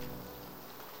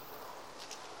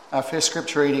Our first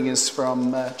scripture reading is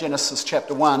from Genesis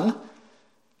chapter 1,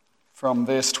 from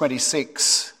verse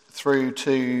 26 through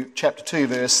to chapter 2,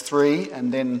 verse 3,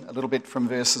 and then a little bit from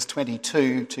verses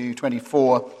 22 to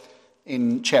 24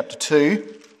 in chapter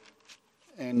 2.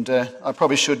 And I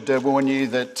probably should warn you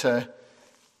that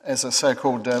as a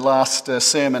so-called last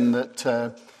sermon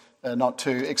that not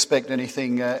to expect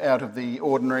anything out of the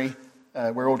ordinary.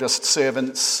 We're all just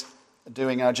servants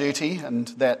doing our duty, and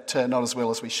that not as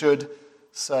well as we should.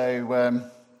 So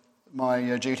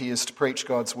my duty is to preach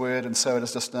God's word, and so it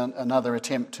is just another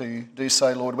attempt to do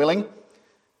so, Lord willing,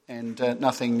 and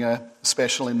nothing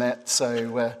special in that.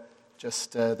 So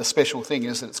just the special thing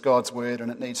is that it's God's word and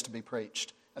it needs to be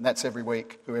preached, and that's every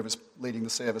week, whoever's leading the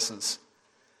services.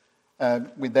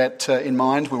 With that in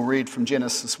mind, we'll read from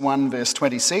Genesis 1, verse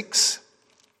 26.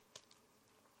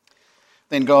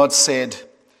 Then God said,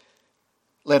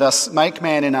 "Let us make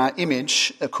man in our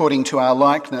image, according to our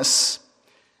likeness,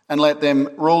 and let them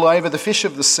rule over the fish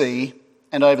of the sea,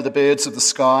 and over the birds of the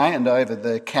sky, and over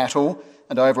the cattle,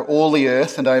 and over all the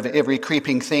earth, and over every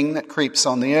creeping thing that creeps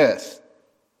on the earth."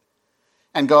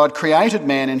 And God created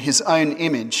man in his own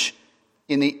image.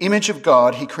 In the image of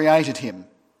God he created him.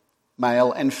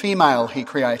 Male and female he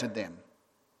created them.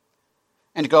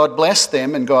 And God blessed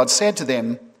them, and God said to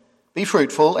them, "Be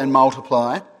fruitful and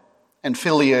multiply, and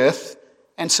fill the earth,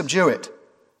 and subdue it,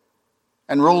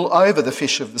 and rule over the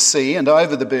fish of the sea, and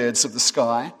over the birds of the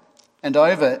sky, and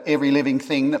over every living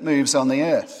thing that moves on the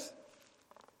earth."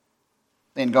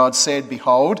 Then God said,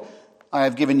 "Behold, I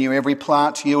have given you every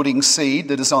plant yielding seed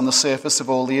that is on the surface of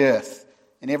all the earth,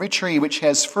 and every tree which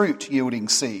has fruit yielding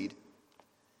seed.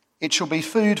 It shall be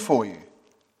food for you.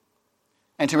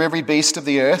 And to every beast of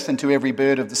the earth, and to every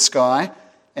bird of the sky,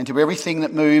 and to everything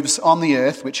that moves on the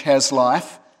earth which has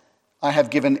life, I have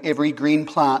given every green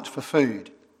plant for food."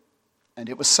 And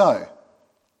it was so.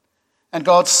 And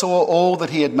God saw all that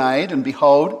he had made, and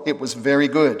behold, it was very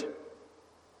good.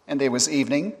 And there was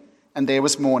evening, and there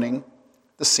was morning,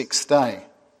 the sixth day.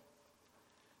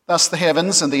 Thus the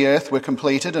heavens and the earth were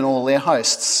completed, and all their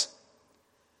hosts.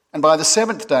 And by the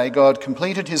seventh day God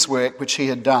completed his work which he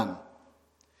had done.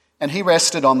 And he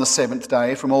rested on the seventh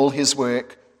day from all his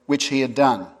work which he had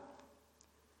done.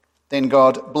 Then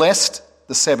God blessed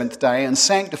the seventh day and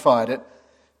sanctified it,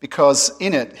 because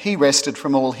in it he rested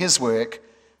from all his work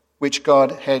which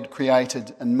God had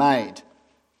created and made.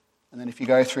 And then if you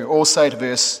go through also to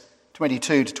verse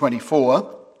 22 to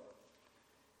 24.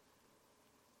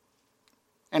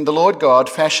 And the Lord God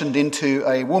fashioned into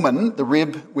a woman the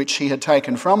rib which he had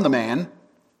taken from the man,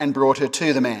 and brought her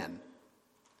to the man.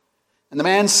 And the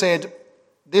man said,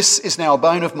 "This is now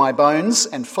bone of my bones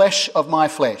and flesh of my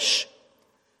flesh.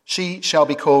 She shall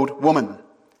be called woman,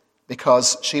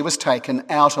 because she was taken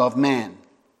out of man.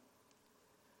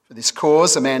 For this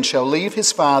cause a man shall leave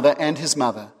his father and his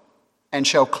mother, and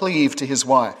shall cleave to his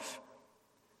wife,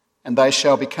 and they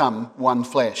shall become one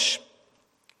flesh."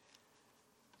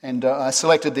 And I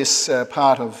selected this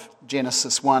part of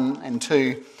Genesis 1 and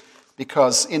 2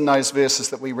 because in those verses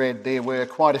that we read there were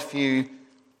quite a few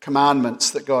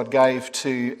commandments that God gave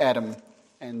to Adam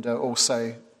and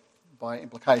also by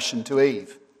implication to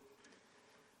Eve.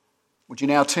 Would you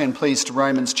now turn please to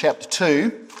Romans chapter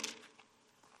 2.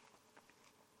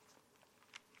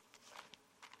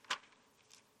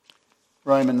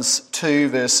 Romans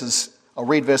 2 I'll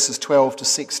read verses 12 to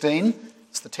 16.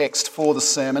 It's the text for the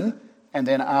sermon. And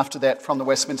then after that from the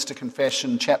Westminster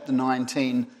Confession, chapter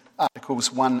 19,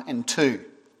 articles 1 and 2.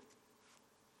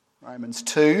 Romans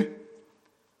 2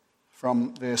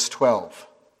 from verse 12.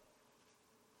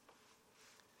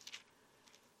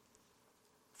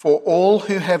 "For all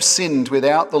who have sinned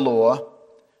without the law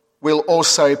will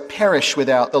also perish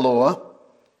without the law,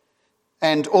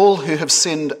 and all who have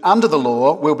sinned under the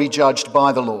law will be judged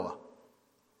by the law.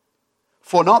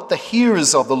 For not the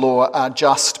hearers of the law are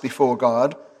just before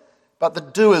God, but the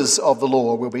doers of the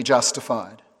law will be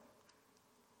justified.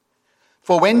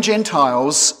 For when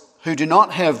Gentiles who do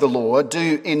not have the law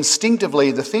do instinctively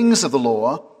the things of the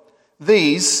law,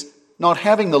 these, not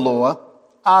having the law,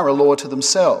 are a law to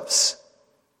themselves.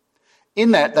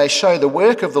 In that they show the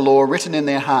work of the law written in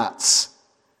their hearts,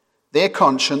 their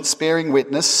conscience bearing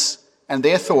witness, and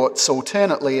their thoughts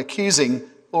alternately accusing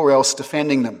or else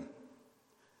defending them.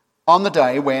 On the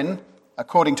day when,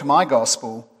 according to my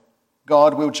gospel,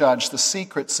 God will judge the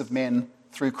secrets of men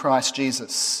through Christ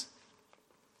Jesus."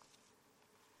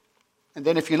 And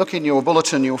then if you look in your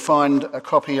bulletin, you'll find a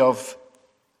copy of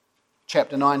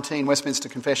chapter 19, Westminster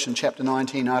Confession, chapter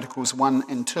 19, articles 1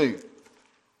 and 2.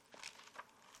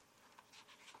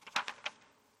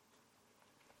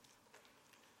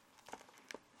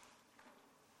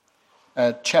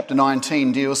 Chapter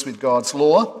 19 deals with God's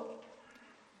law,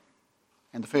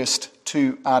 and the first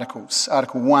two articles.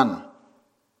 Article 1.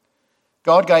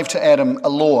 God gave to Adam a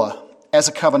law as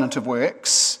a covenant of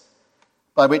works,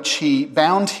 by which he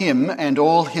bound him and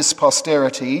all his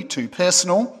posterity to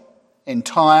personal,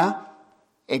 entire,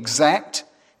 exact,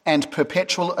 and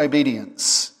perpetual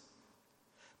obedience,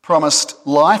 promised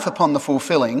life upon the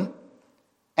fulfilling,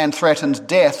 and threatened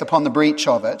death upon the breach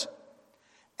of it,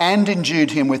 and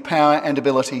endued him with power and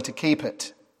ability to keep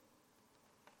it.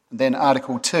 And then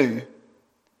Article 2.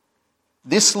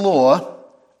 This law,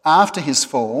 after his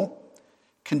fall,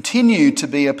 continued to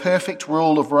be a perfect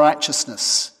rule of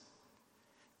righteousness,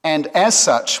 and as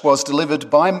such was delivered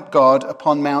by God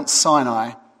upon Mount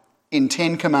Sinai in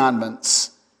 10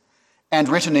 commandments, and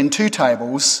written in 2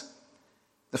 tables,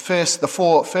 the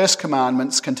 4 first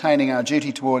commandments containing our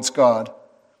duty towards God,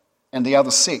 and the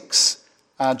other 6,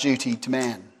 our duty to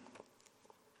man.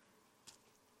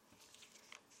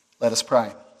 Let us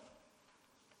pray.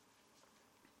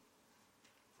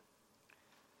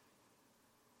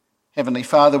 Heavenly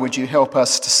Father, would you help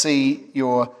us to see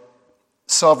your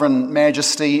sovereign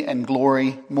majesty and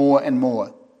glory more and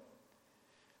more?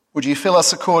 Would you fill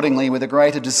us accordingly with a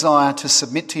greater desire to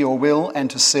submit to your will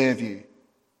and to serve you?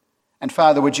 And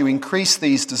Father, would you increase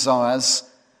these desires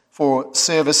for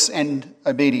service and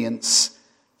obedience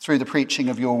through the preaching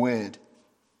of your word?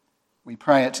 We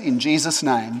pray it in Jesus'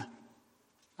 name.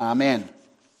 Amen.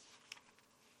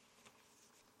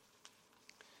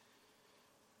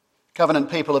 Covenant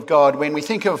people of God, when we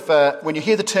think of, when you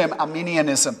hear the term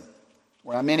Arminianism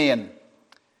or Arminian,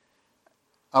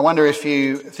 I wonder if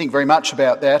you think very much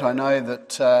about that. I know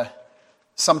that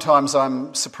sometimes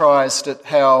I'm surprised at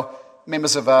how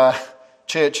members of our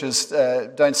churches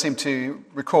don't seem to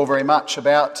recall very much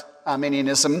about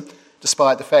Arminianism,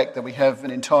 despite the fact that we have an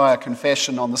entire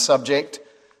confession on the subject,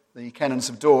 the Canons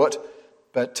of Dort,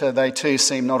 but they too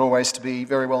seem not always to be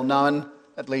very well known,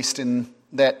 at least in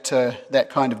that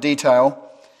kind of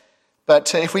detail.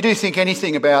 But if we do think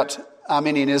anything about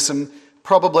Arminianism,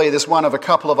 probably there's one of a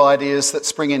couple of ideas that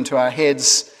spring into our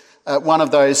heads. One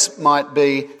of those might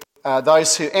be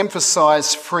those who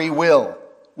emphasise free will.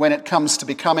 When it comes to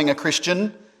becoming a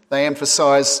Christian, they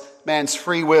emphasise man's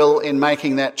free will in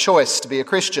making that choice to be a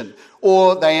Christian,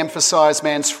 or they emphasise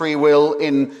man's free will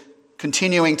in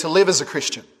continuing to live as a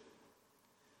Christian.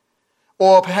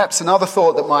 Or perhaps another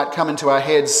thought that might come into our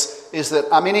heads is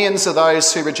that Arminians are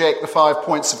those who reject the 5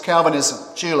 points of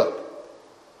Calvinism, julep.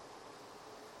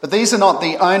 But these are not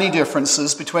the only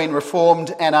differences between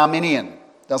Reformed and Arminian.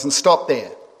 It doesn't stop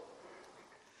there.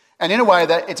 And in a way,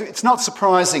 that it's not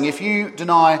surprising if you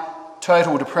deny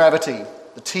total depravity,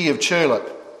 the T of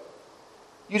tulip.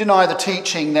 You deny the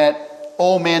teaching that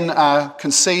all men are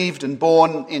conceived and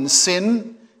born in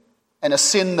sin, and a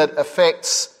sin that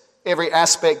affects every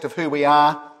aspect of who we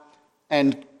are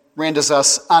and renders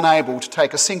us unable to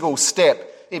take a single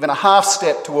step, even a half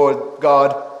step toward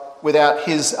God without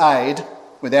his aid,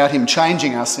 without him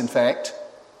changing us, in fact.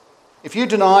 If you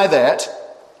deny that,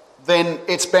 then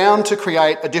it's bound to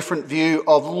create a different view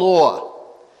of law,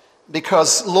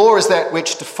 because law is that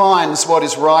which defines what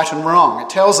is right and wrong. It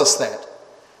tells us that.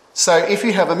 So if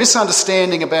you have a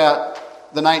misunderstanding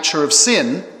about the nature of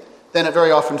sin, then it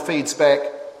very often feeds back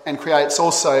and creates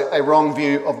also a wrong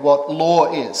view of what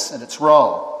law is and its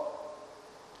role.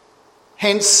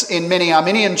 Hence, in many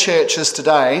Arminian churches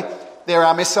today, there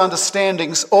are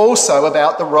misunderstandings also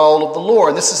about the role of the law,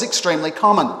 and this is extremely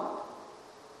common.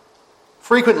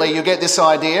 Frequently you get this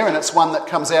idea, and it's one that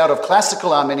comes out of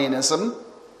classical Arminianism,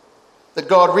 that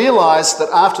God realised that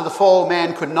after the fall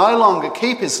man could no longer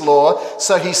keep his law,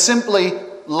 so he simply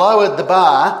lowered the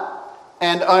bar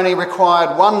and only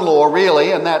required one law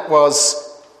really, and that was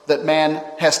that man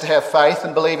has to have faith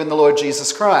and believe in the Lord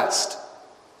Jesus Christ.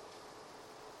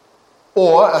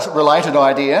 Or a related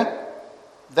idea,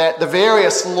 that the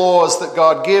various laws that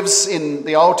God gives in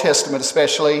the Old Testament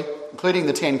especially, including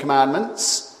the 10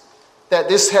 Commandments, that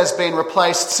this has been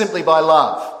replaced simply by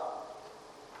love.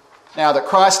 Now that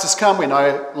Christ has come, we're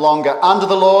no longer under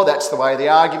the law. That's the way the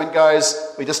argument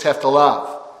goes. We just have to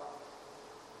love.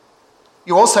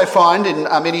 You also find in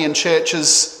Arminian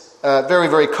churches very,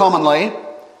 very commonly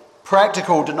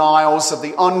practical denials of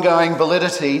the ongoing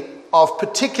validity of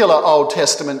particular Old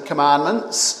Testament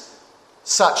commandments,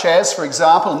 such as, for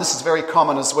example, and this is very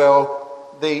common as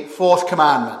well, the 4th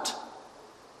commandment.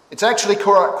 It's actually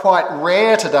quite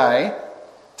rare today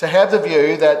to have the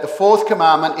view that the 4th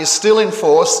commandment is still in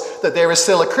force, that there is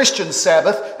still a Christian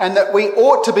Sabbath, and that we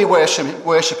ought to be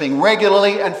worshipping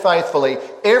regularly and faithfully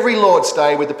every Lord's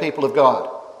Day with the people of God,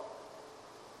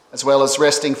 as well as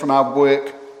resting from our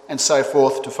work and so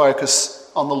forth, to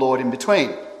focus on the Lord in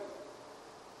between.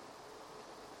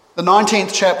 The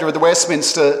 19th chapter of the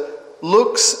Westminster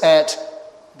looks at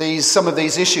some of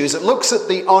these issues. It looks at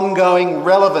the ongoing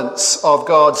relevance of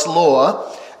God's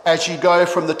law as you go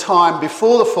from the time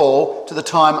before the fall to the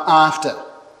time after.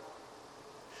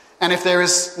 And if there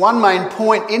is one main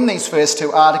point in these first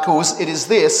two articles, it is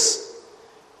this,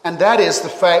 and that is the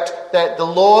fact that the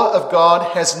law of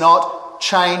God has not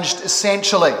changed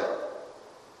essentially.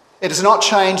 It has not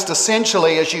changed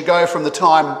essentially as you go from the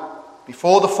time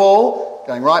before the fall,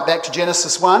 going right back to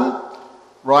Genesis 1,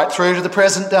 right through to the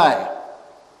present day.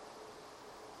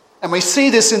 And we see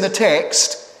this in the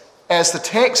text as the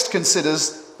text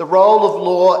considers the role of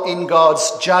law in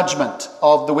God's judgment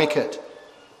of the wicked.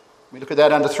 We look at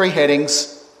that under three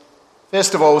headings.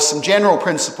 First of all, some general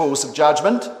principles of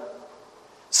judgment.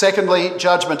 Secondly,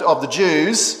 judgment of the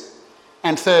Jews.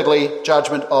 And thirdly,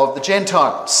 judgment of the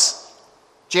Gentiles.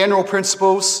 General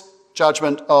principles,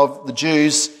 judgment of the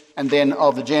Jews, and then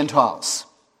of the Gentiles.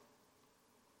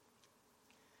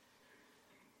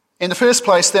 In the first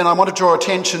place, then, I want to draw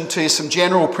attention to some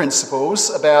general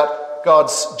principles about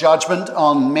God's judgment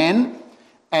on men,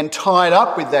 and tied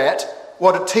up with that,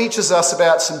 what it teaches us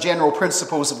about some general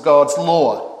principles of God's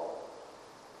law.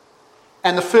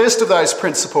 And the first of those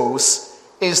principles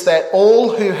is that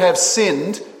all who have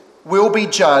sinned will be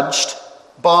judged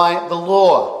by the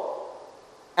law,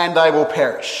 and they will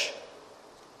perish.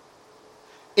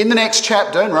 In the next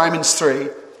chapter, in Romans 3,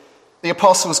 the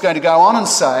apostle is going to go on and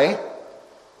say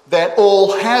that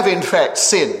all have in fact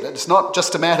sinned. It's not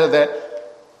just a matter that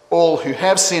all who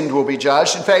have sinned will be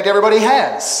judged. In fact, everybody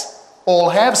has. All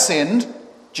have sinned,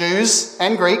 Jews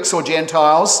and Greeks or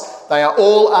Gentiles. They are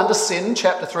all under sin,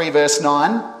 chapter 3, verse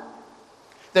 9.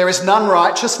 There is none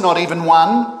righteous, not even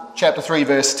one, chapter 3,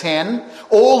 verse 10.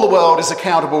 All the world is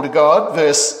accountable to God,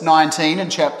 verse 19 in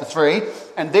chapter 3.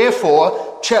 And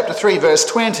therefore, chapter 3, verse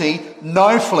 20,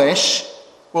 no flesh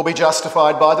will be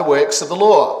justified by the works of the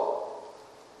law.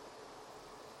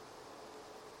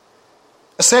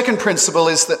 A second principle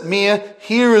is that mere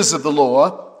hearers of the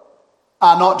law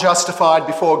are not justified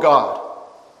before God.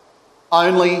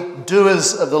 Only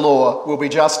doers of the law will be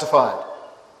justified.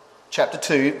 Chapter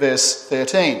 2, verse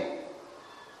 13.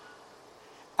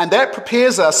 And that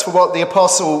prepares us for what the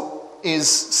apostle is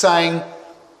saying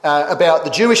about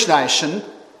the Jewish nation,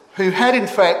 who had in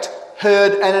fact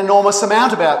heard an enormous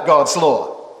amount about God's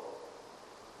law.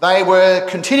 They were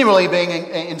continually being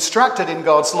instructed in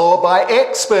God's law by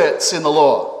experts in the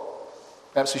law.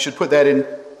 Perhaps we should put that in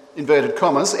inverted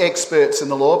commas, experts in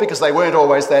the law, because they weren't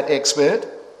always that expert.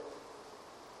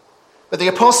 But the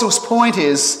apostle's point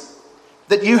is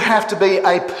that you have to be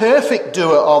a perfect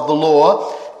doer of the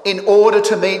law in order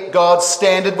to meet God's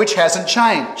standard, which hasn't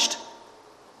changed.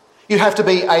 You have to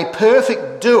be a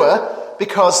perfect doer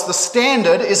because the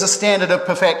standard is a standard of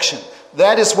perfection.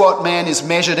 That is what man is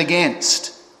measured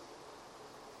against.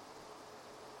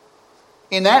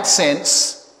 In that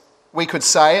sense, we could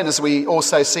say, and as we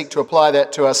also seek to apply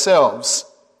that to ourselves,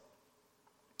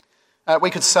 we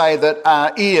could say that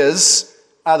our ears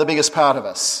are the biggest part of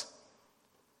us.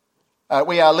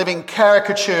 We are living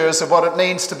caricatures of what it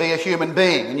means to be a human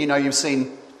being. And you've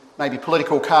seen maybe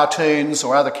political cartoons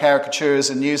or other caricatures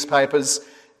in newspapers,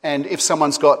 and if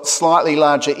someone's got slightly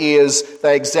larger ears,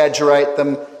 they exaggerate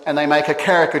them and they make a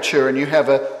caricature, and you have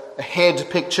a head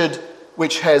pictured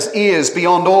which has ears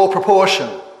beyond all proportion,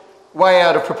 way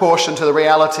out of proportion to the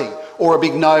reality, or a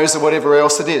big nose or whatever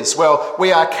else it is. Well,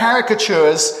 we are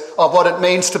caricatures of what it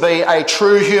means to be a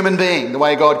true human being, the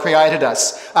way God created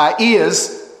us. Our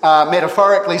ears are,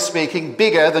 metaphorically speaking,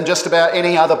 bigger than just about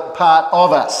any other part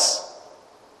of us.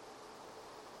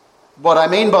 What I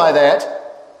mean by that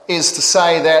is to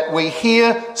say that we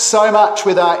hear so much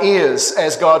with our ears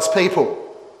as God's people.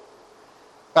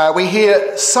 We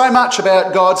hear so much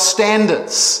about God's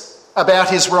standards, about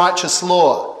his righteous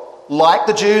law, like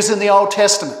the Jews in the Old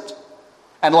Testament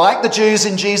and like the Jews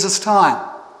in Jesus' time.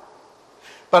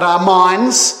 But our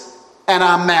minds and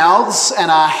our mouths and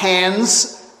our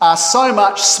hands are so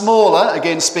much smaller,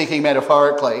 again speaking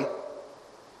metaphorically,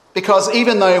 because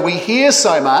even though we hear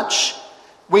so much,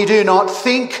 we do not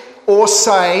think or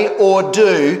say or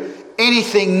do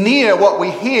anything near what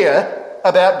we hear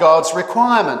about God's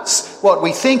requirements. What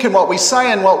we think and what we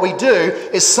say and what we do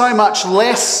is so much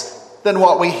less than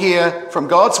what we hear from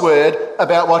God's word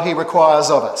about what he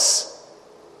requires of us.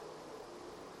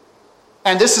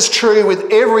 And this is true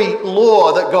with every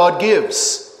law that God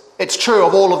gives. It's true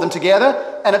of all of them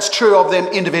together, and it's true of them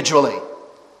individually.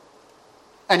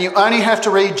 And you only have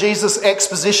to read Jesus'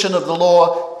 exposition of the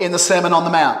law in the Sermon on the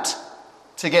Mount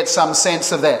to get some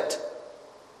sense of that.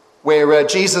 where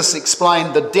Jesus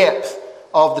explained the depth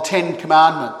of the Ten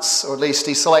Commandments, or at least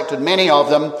he selected many of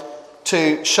them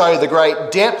to show the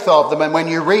great depth of them. And when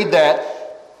you read that,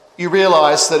 you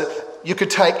realise that you could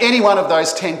take any one of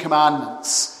those 10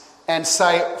 commandments and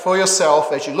say for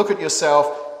yourself, as you look at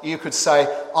yourself, you could say,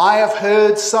 I have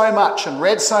heard so much and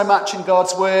read so much in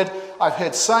God's word. I've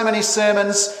heard so many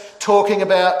sermons talking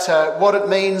about what it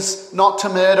means not to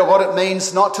murder, what it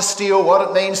means not to steal, what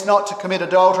it means not to commit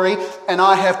adultery. And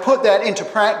I have put that into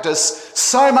practice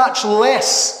so much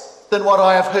less than what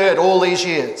I have heard all these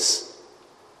years.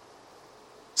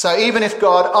 So even if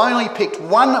God only picked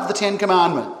one of the 10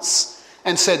 commandments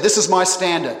and said, this is my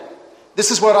standard, this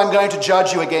is what I'm going to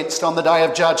judge you against on the day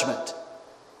of judgment,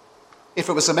 if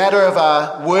it was a matter of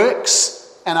our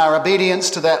works and our obedience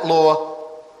to that law,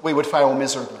 we would fail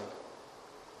miserably.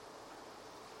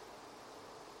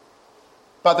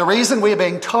 But the reason we're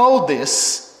being told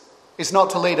this is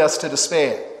not to lead us to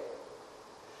despair.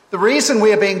 The reason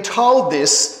we are being told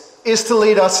this is to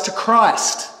lead us to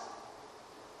Christ.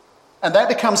 And that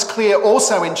becomes clear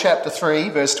also in chapter 3,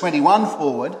 verse 21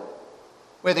 forward,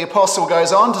 where the apostle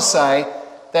goes on to say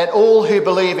that all who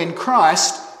believe in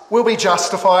Christ will be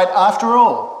justified after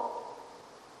all.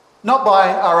 Not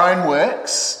by our own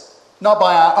works, not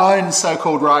by our own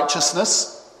so-called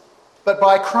righteousness, but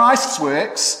by Christ's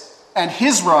works and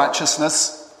his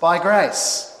righteousness by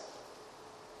grace.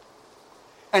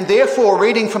 And therefore,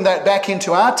 reading from that back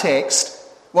into our text,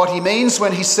 what he means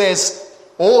when he says,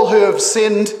 all who have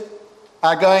sinned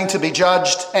are going to be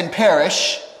judged and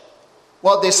perish,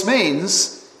 what this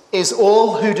means is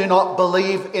all who do not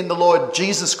believe in the Lord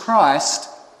Jesus Christ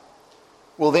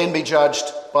will then be judged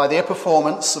by their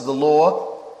performance of the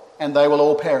law, and they will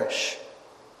all perish.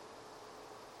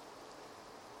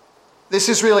 This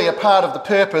is really a part of the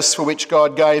purpose for which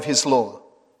God gave his law.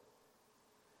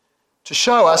 To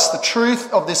show us the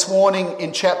truth of this warning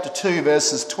in chapter 2,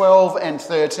 verses 12 and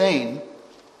 13,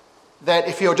 that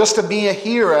if you're just a mere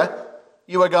hearer,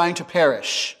 you are going to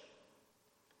perish.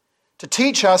 To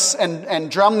teach us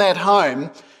and drum that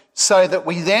home so that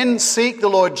we then seek the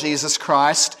Lord Jesus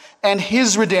Christ and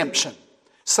his redemption,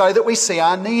 so that we see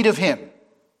our need of him.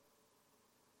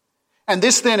 And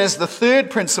this then is the third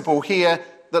principle here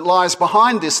that lies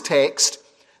behind this text,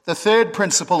 the third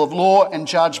principle of law and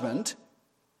judgment,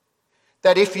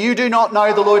 that if you do not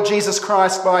know the Lord Jesus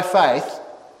Christ by faith,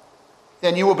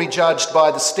 then you will be judged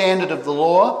by the standard of the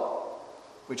law,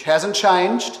 which hasn't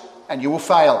changed, and you will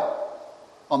fail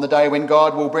on the day when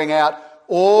God will bring out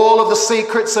all of the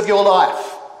secrets of your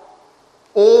life.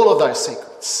 All of those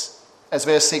secrets, as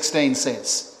verse 16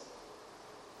 says.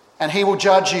 And he will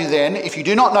judge you then, if you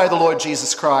do not know the Lord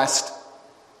Jesus Christ,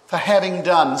 for having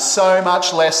done so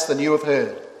much less than you have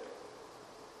heard.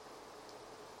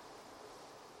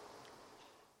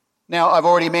 Now, I've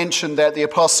already mentioned that the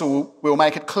apostle will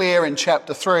make it clear in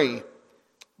chapter 3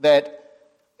 that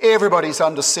everybody's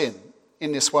under sin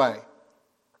in this way,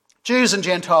 Jews and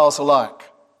Gentiles alike.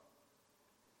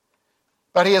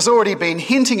 But he has already been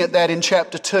hinting at that in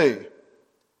chapter 2.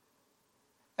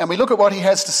 And we look at what he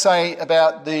has to say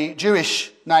about the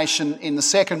Jewish nation in the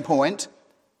second point,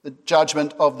 the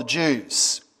judgment of the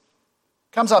Jews.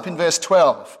 It comes up in verse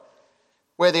 12,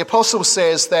 where the apostle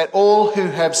says that all who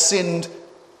have sinned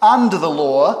under the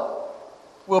law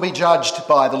will be judged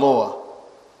by the law.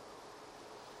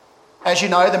 As you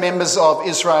know, the members of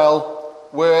Israel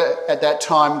were at that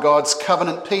time God's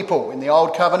covenant people in the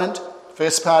Old Covenant,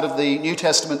 first part of the New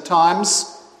Testament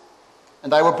times,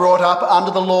 and they were brought up under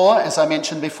the law, as I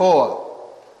mentioned before.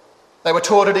 They were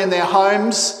taught it in their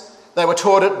homes, they were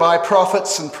taught it by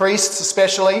prophets and priests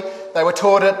especially, they were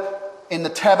taught it in the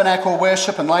tabernacle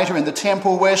worship and later in the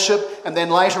temple worship, and then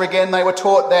later again they were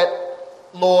taught that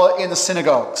law in the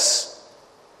synagogues.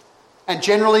 And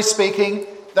generally speaking,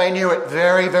 they knew it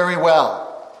very, very well.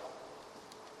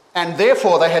 And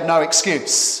therefore they had no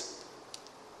excuse.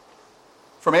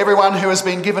 From everyone who has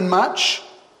been given much,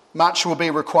 much will be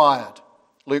required.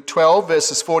 Luke 12,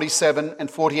 verses 47 and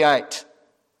 48.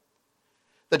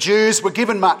 The Jews were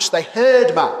given much, they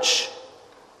heard much,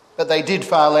 but they did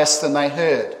far less than they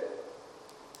heard.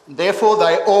 And therefore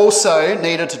they also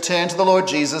needed to turn to the Lord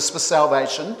Jesus for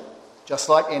salvation, just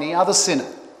like any other sinner.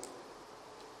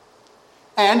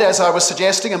 And as I was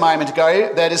suggesting a moment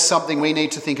ago, that is something we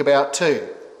need to think about too.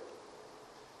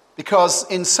 Because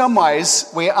in some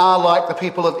ways we are like the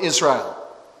people of Israel,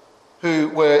 who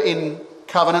were in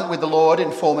covenant with the Lord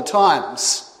in former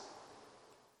times.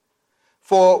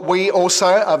 For we also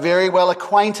are very well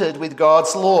acquainted with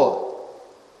God's law.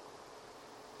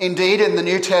 Indeed, in the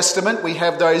New Testament, we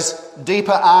have those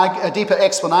deeper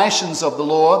explanations of the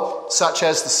law, such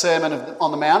as the Sermon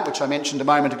on the Mount, which I mentioned a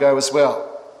moment ago as well.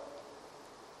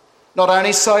 Not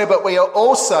only so, but we are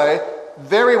also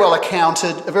very well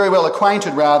acquainted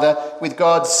with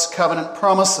God's covenant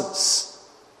promises.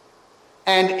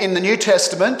 And in the New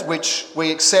Testament, which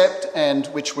we accept and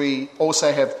which we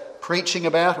also have preaching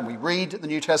about, and we read the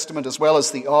New Testament as well as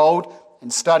the Old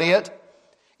and study it,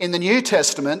 in the New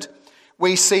Testament,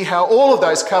 we see how all of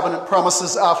those covenant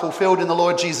promises are fulfilled in the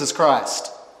Lord Jesus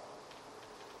Christ.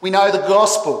 We know the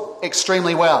gospel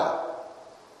extremely well.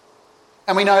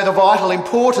 And we know the vital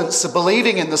importance of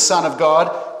believing in the Son of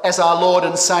God as our Lord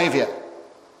and Saviour.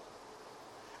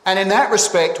 And in that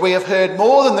respect, we have heard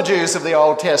more than the Jews of the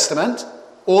Old Testament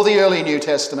or the early New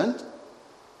Testament.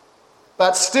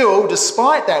 But still,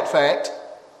 despite that fact,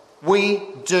 we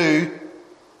do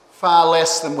far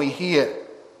less than we hear,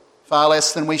 far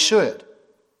less than we should.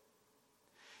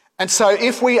 And so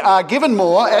if we are given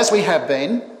more, as we have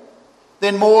been,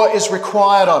 then more is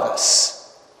required of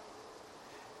us.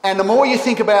 And the more you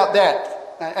think about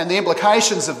that and the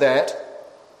implications of that,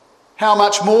 how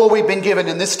much more we've been given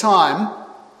in this time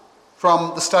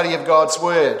from the study of God's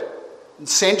Word, and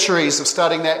centuries of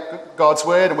studying that God's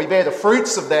Word, and we bear the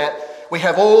fruits of that. We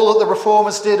have all that the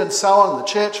Reformers did and so on, the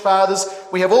Church Fathers.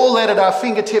 We have all that at our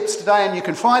fingertips today, and you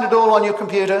can find it all on your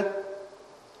computer.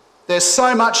 There's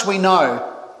so much we know,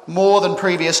 more than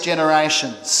previous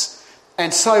generations,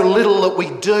 and so little that we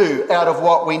do out of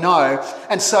what we know.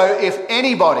 And so if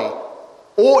anybody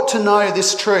ought to know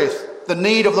this truth, the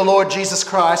need of the Lord Jesus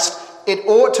Christ, it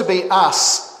ought to be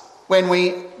us when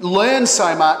we learn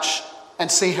so much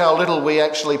and see how little we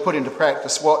actually put into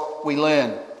practice what we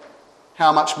learn.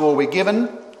 How much more we're given,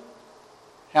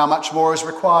 how much more is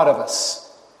required of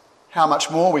us, how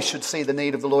much more we should see the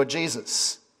need of the Lord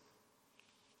Jesus.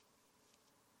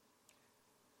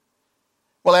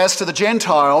 Well, as to the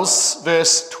Gentiles,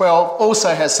 verse 12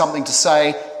 also has something to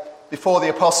say before the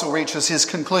apostle reaches his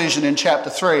conclusion in chapter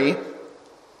 3,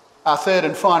 our third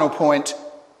and final point,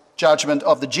 judgment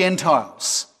of the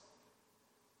Gentiles.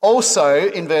 Also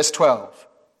in verse 12,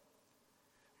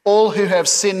 all who have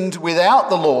sinned without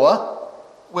the law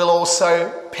will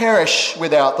also perish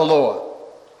without the law.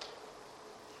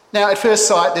 Now, at first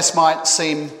sight, this might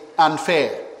seem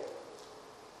unfair.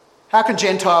 How can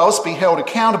Gentiles be held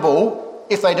accountable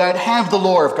if they don't have the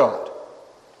law of God?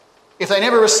 If they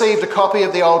never received a copy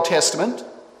of the Old Testament,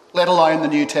 let alone the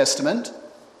New Testament?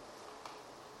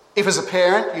 If as a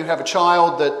parent you have a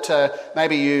child that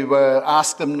maybe you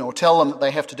ask them or tell them that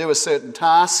they have to do a certain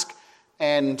task,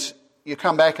 and you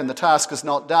come back and the task is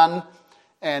not done,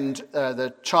 and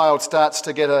the child starts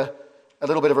to get a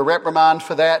little bit of a reprimand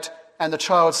for that, and the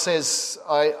child says,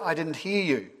 I didn't hear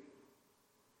you.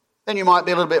 Then you might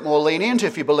be a little bit more lenient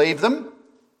if you believe them.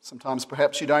 Sometimes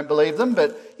perhaps you don't believe them,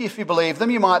 but if you believe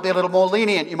them, you might be a little more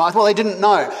lenient. You might, well, they didn't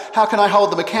know. How can I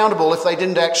hold them accountable if they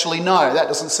didn't actually know? That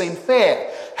doesn't seem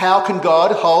fair. How can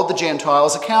God hold the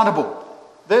Gentiles accountable?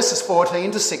 Verses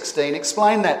 14 to 16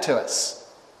 explain that to us.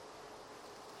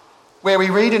 Where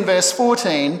we read in verse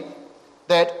 14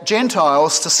 that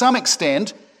Gentiles, to some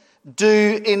extent,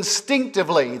 do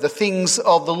instinctively the things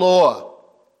of the law.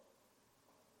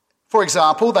 For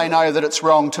example, they know that it's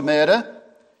wrong to murder.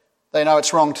 They know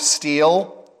it's wrong to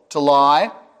steal, to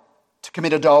lie, to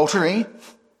commit adultery.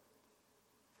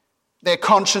 Their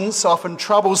conscience often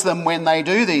troubles them when they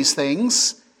do these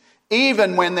things,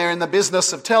 even when they're in the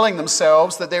business of telling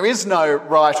themselves that there is no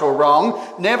right or wrong.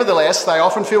 Nevertheless, they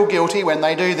often feel guilty when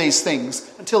they do these things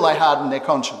until they harden their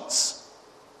conscience.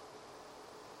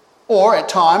 Or at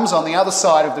times, on the other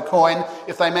side of the coin,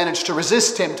 if they manage to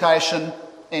resist temptation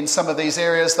in some of these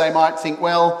areas, they might think,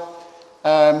 well,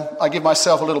 I give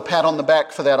myself a little pat on the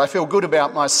back for that. I feel good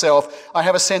about myself. I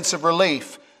have a sense of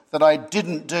relief that I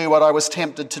didn't do what I was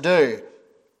tempted to do.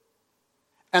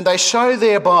 And they show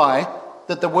thereby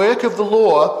that the work of the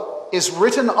law is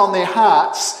written on their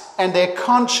hearts and their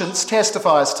conscience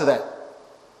testifies to that.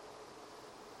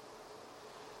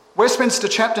 Westminster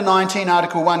Chapter 19,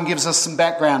 Article 1 gives us some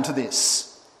background to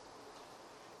this.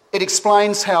 It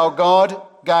explains how God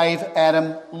gave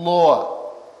Adam law.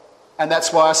 And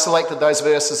that's why I selected those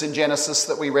verses in Genesis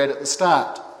that we read at the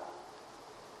start.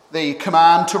 The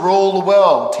command to rule the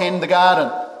world, tend the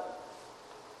garden,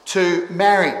 to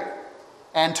marry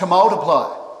and to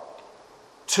multiply,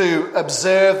 to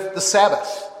observe the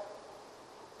Sabbath,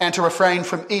 and to refrain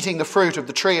from eating the fruit of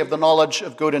the tree of the knowledge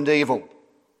of good and evil.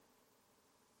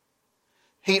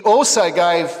 He also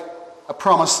gave a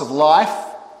promise of life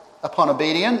upon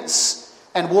obedience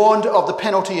and warned of the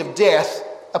penalty of death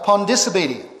upon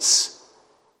disobedience.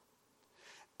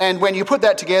 And when you put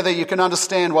that together, you can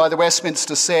understand why the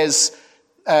Westminster says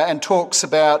and talks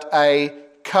about a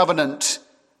covenant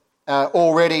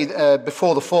already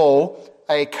before the fall,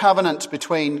 a covenant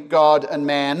between God and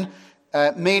man,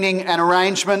 meaning an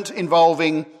arrangement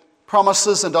involving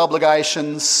promises and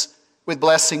obligations with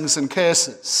blessings and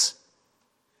curses.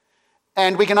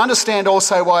 And we can understand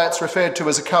also why it's referred to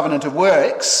as a covenant of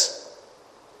works,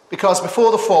 because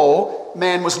before the fall,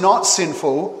 man was not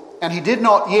sinful and he did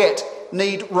not yet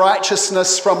need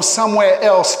righteousness from somewhere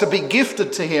else to be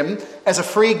gifted to him as a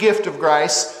free gift of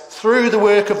grace through the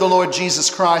work of the Lord Jesus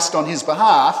Christ on his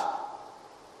behalf.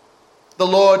 The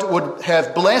Lord would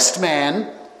have blessed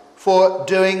man for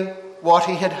doing what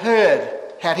he had heard,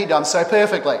 had he done so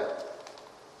perfectly.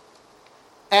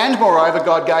 And moreover,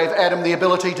 God gave Adam the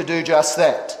ability to do just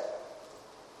that.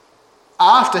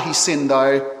 After he sinned,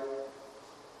 though,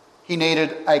 he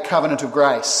needed a covenant of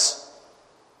grace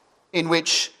in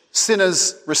which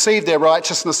sinners received their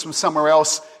righteousness from somewhere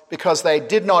else because they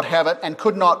did not have it and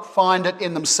could not find it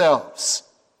in themselves.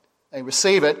 They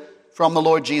receive it from the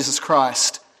Lord Jesus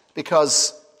Christ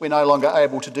because we're no longer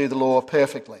able to do the law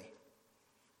perfectly.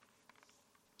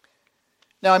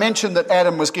 Now, I mentioned that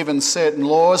Adam was given certain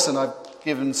laws, and I've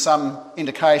given some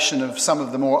indication of some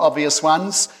of the more obvious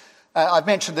ones. I've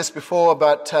mentioned this before,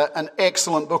 but an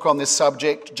excellent book on this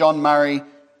subject, John Murray,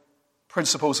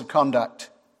 Principles of Conduct.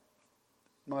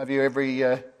 In my view,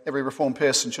 every reformed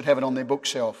person should have it on their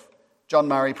bookshelf. John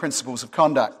Murray, Principles of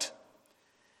Conduct.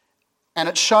 And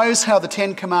it shows how the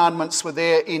Ten Commandments were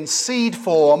there in seed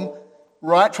form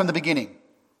right from the beginning.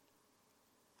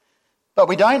 But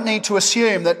we don't need to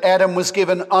assume that Adam was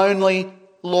given only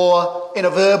law in a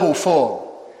verbal form.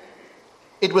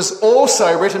 It was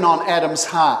also written on Adam's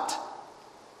heart.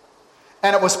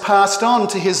 And it was passed on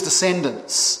to his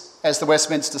descendants, as the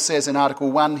Westminster says in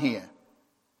Article 1 here.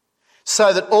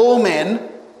 So that all men,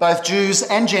 both Jews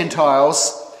and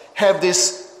Gentiles, have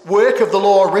this work of the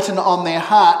law written on their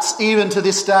hearts even to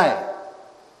this day.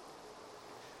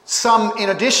 Some, in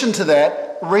addition to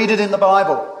that, read it in the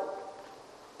Bible,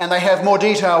 and they have more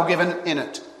detail given in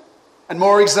it, and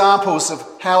more examples of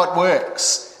how it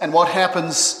works, and what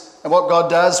happens, and what God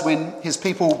does when his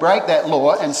people break that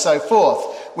law, and so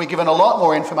forth. We're given a lot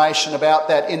more information about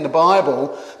that in the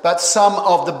Bible, but some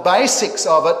of the basics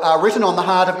of it are written on the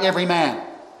heart of every man.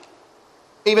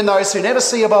 Even those who never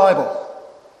see a Bible,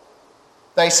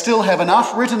 they still have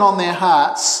enough written on their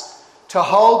hearts to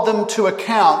hold them to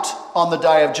account on the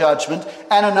day of judgment,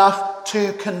 and enough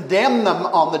to condemn them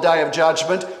on the day of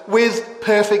judgment with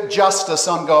perfect justice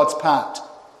on God's part.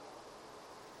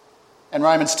 And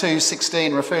Romans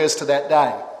 2:16 refers to that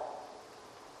day.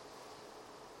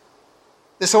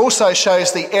 This also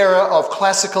shows the error of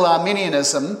classical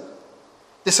Arminianism,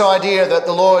 this idea that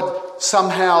the Lord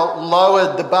somehow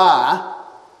lowered the bar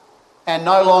and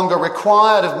no longer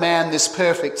required of man this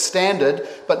perfect standard.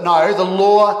 But no, the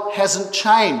law hasn't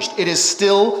changed. It is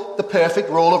still the perfect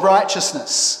rule of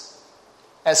righteousness,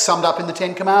 as summed up in the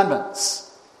Ten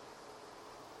Commandments.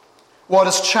 What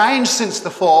has changed since the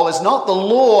fall is not the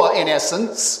law in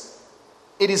essence,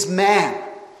 it is man.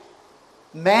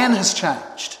 Man has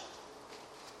changed.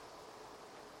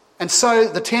 And so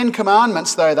the Ten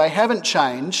Commandments, though they haven't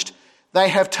changed, they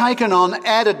have taken on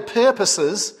added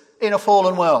purposes in a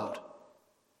fallen world.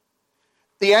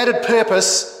 The added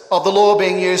purpose of the law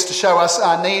being used to show us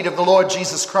our need of the Lord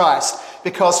Jesus Christ,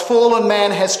 because fallen man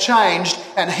has changed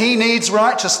and he needs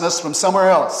righteousness from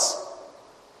somewhere else.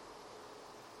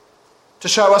 To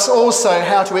show us also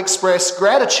how to express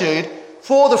gratitude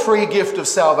for the free gift of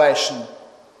salvation,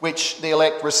 which the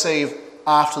elect receive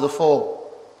after the fall.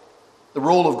 The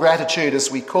rule of gratitude,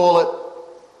 as we call it,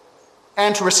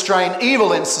 and to restrain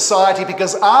evil in society,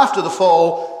 because after the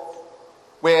fall,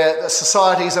 where the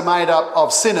societies are made up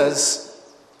of sinners,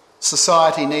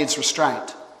 society needs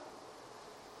restraint.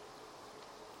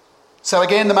 So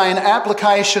again, the main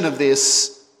application of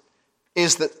this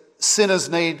is that sinners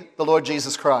need the Lord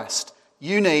Jesus Christ.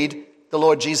 You need the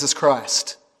Lord Jesus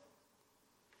Christ.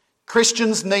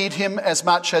 Christians need him as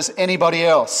much as anybody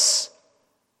else.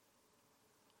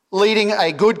 Leading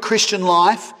a good Christian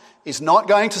life is not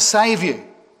going to save you.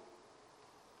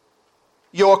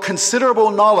 Your considerable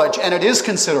knowledge, and it is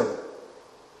considerable,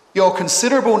 your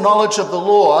considerable knowledge of the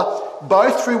law,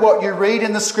 both through what you read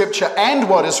in the scripture and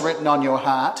what is written on your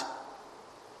heart,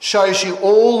 shows you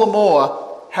all the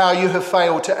more how you have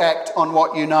failed to act on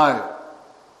what you know.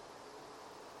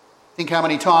 Think how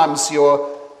many times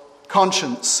your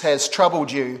conscience has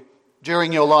troubled you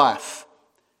during your life.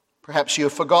 Perhaps you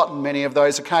have forgotten many of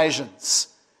those occasions.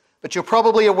 But you're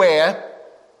probably aware,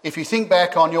 if you think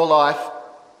back on your life,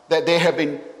 that there have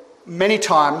been many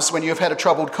times when you have had a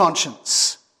troubled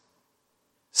conscience.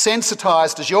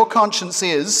 Sensitised as your conscience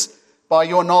is by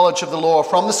your knowledge of the law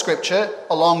from the Scripture,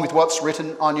 along with what's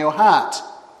written on your heart.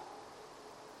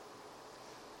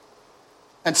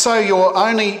 And so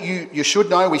you should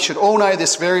know, we should all know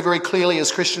this very, very clearly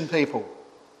as Christian people,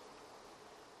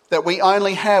 that we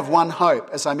only have one hope,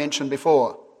 as I mentioned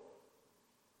before.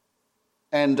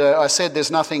 And I said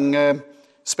there's nothing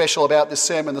special about this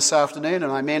sermon this afternoon,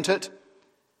 and I meant it.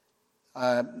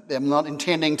 I'm not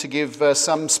intending to give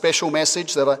some special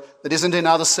message that isn't in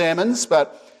other sermons,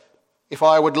 but if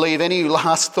I would leave any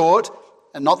last thought,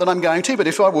 and not that I'm going to, but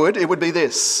if I would, it would be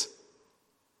this: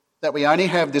 that we only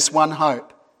have this one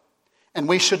hope, and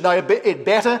we should know it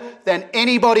better than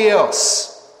anybody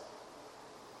else.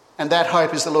 And that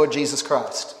hope is the Lord Jesus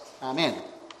Christ. Amen.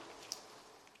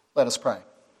 Let us pray.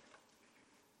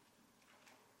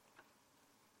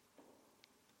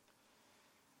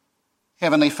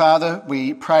 Heavenly Father,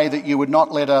 we pray that you would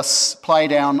not let us play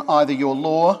down either your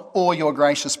law or your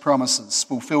gracious promises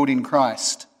fulfilled in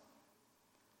Christ.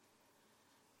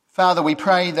 Father, we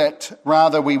pray that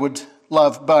rather we would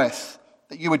love both,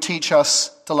 that you would teach us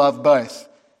to love both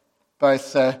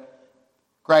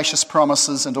gracious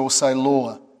promises and also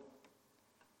law.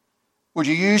 Would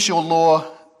you use your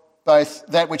law, both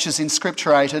that which is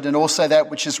inscripturated and also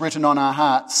that which is written on our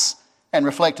hearts and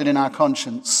reflected in our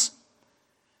conscience,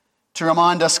 to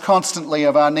remind us constantly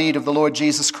of our need of the Lord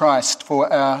Jesus Christ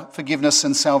for our forgiveness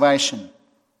and salvation.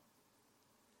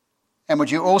 And would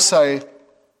you also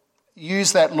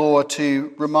use that law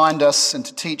to remind us and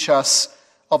to teach us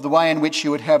of the way in which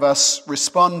you would have us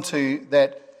respond to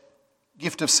that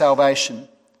gift of salvation,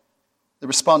 the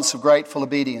response of grateful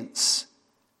obedience.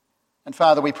 And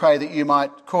Father, we pray that you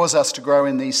might cause us to grow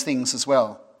in these things as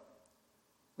well.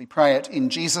 We pray it in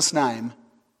Jesus' name.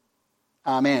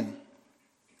 Amen.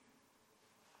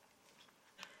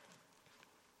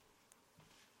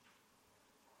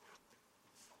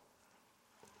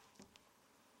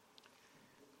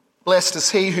 Blessed is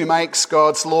he who makes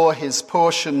God's law his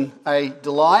portion a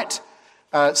delight.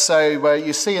 So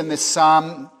you see in this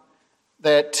psalm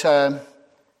that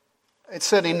it's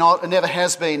certainly not, it never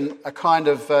has been a kind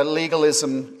of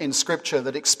legalism in Scripture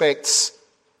that expects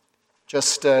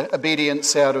just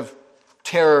obedience out of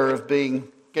terror of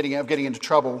getting into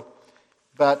trouble.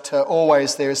 But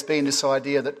always there has been this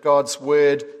idea that God's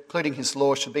word, including his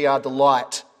law, should be our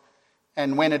delight.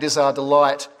 And when it is our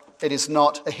delight, it is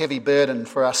not a heavy burden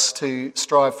for us to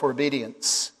strive for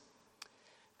obedience.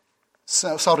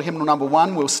 So, Psalter hymnal number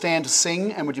 1, we'll stand to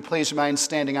sing, and would you please remain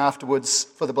standing afterwards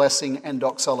for the blessing and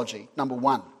doxology. Number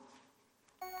 1.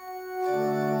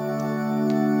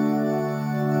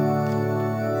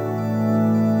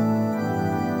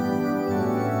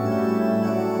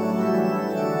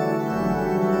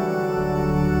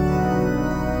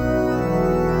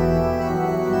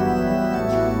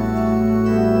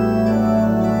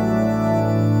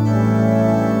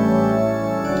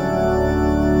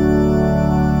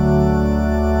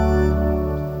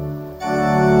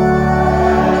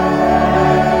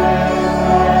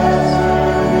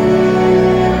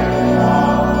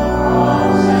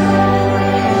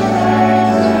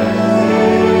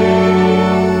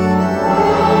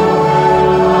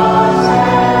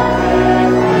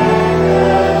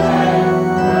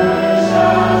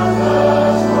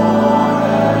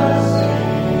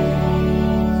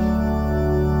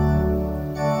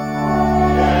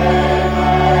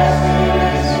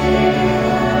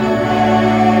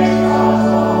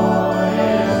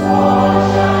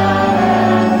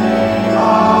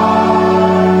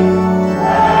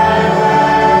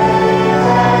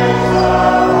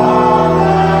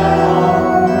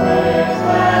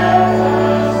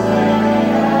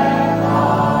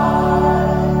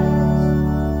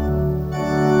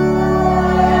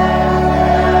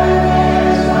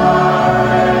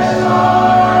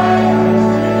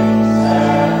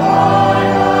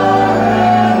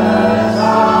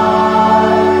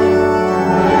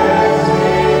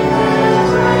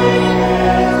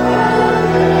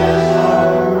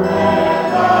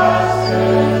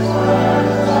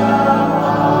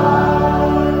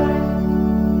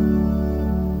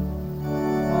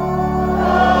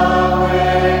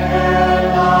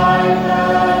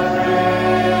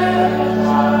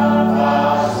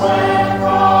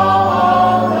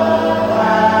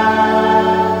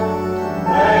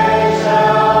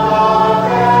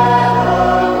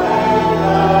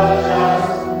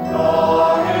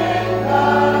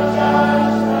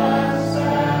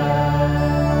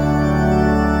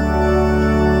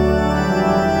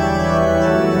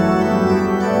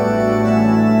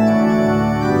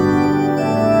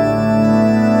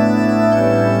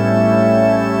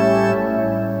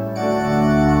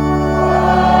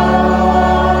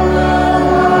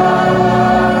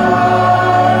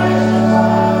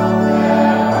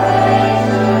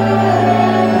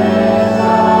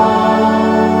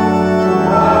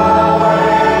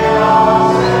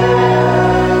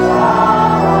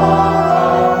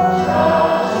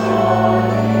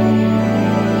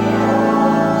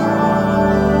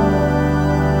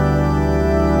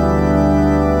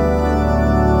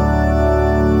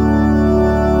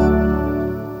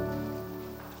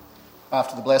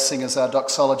 after the blessing as our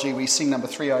doxology, we sing number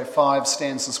 305,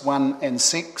 stanzas 1 and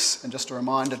 6. And just a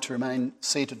reminder to remain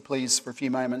seated, please, for a few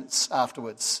moments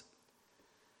afterwards.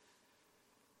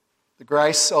 The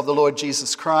grace of the Lord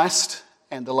Jesus Christ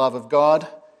and the love of God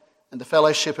and the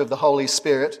fellowship of the Holy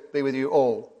Spirit be with you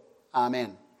all.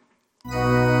 Amen.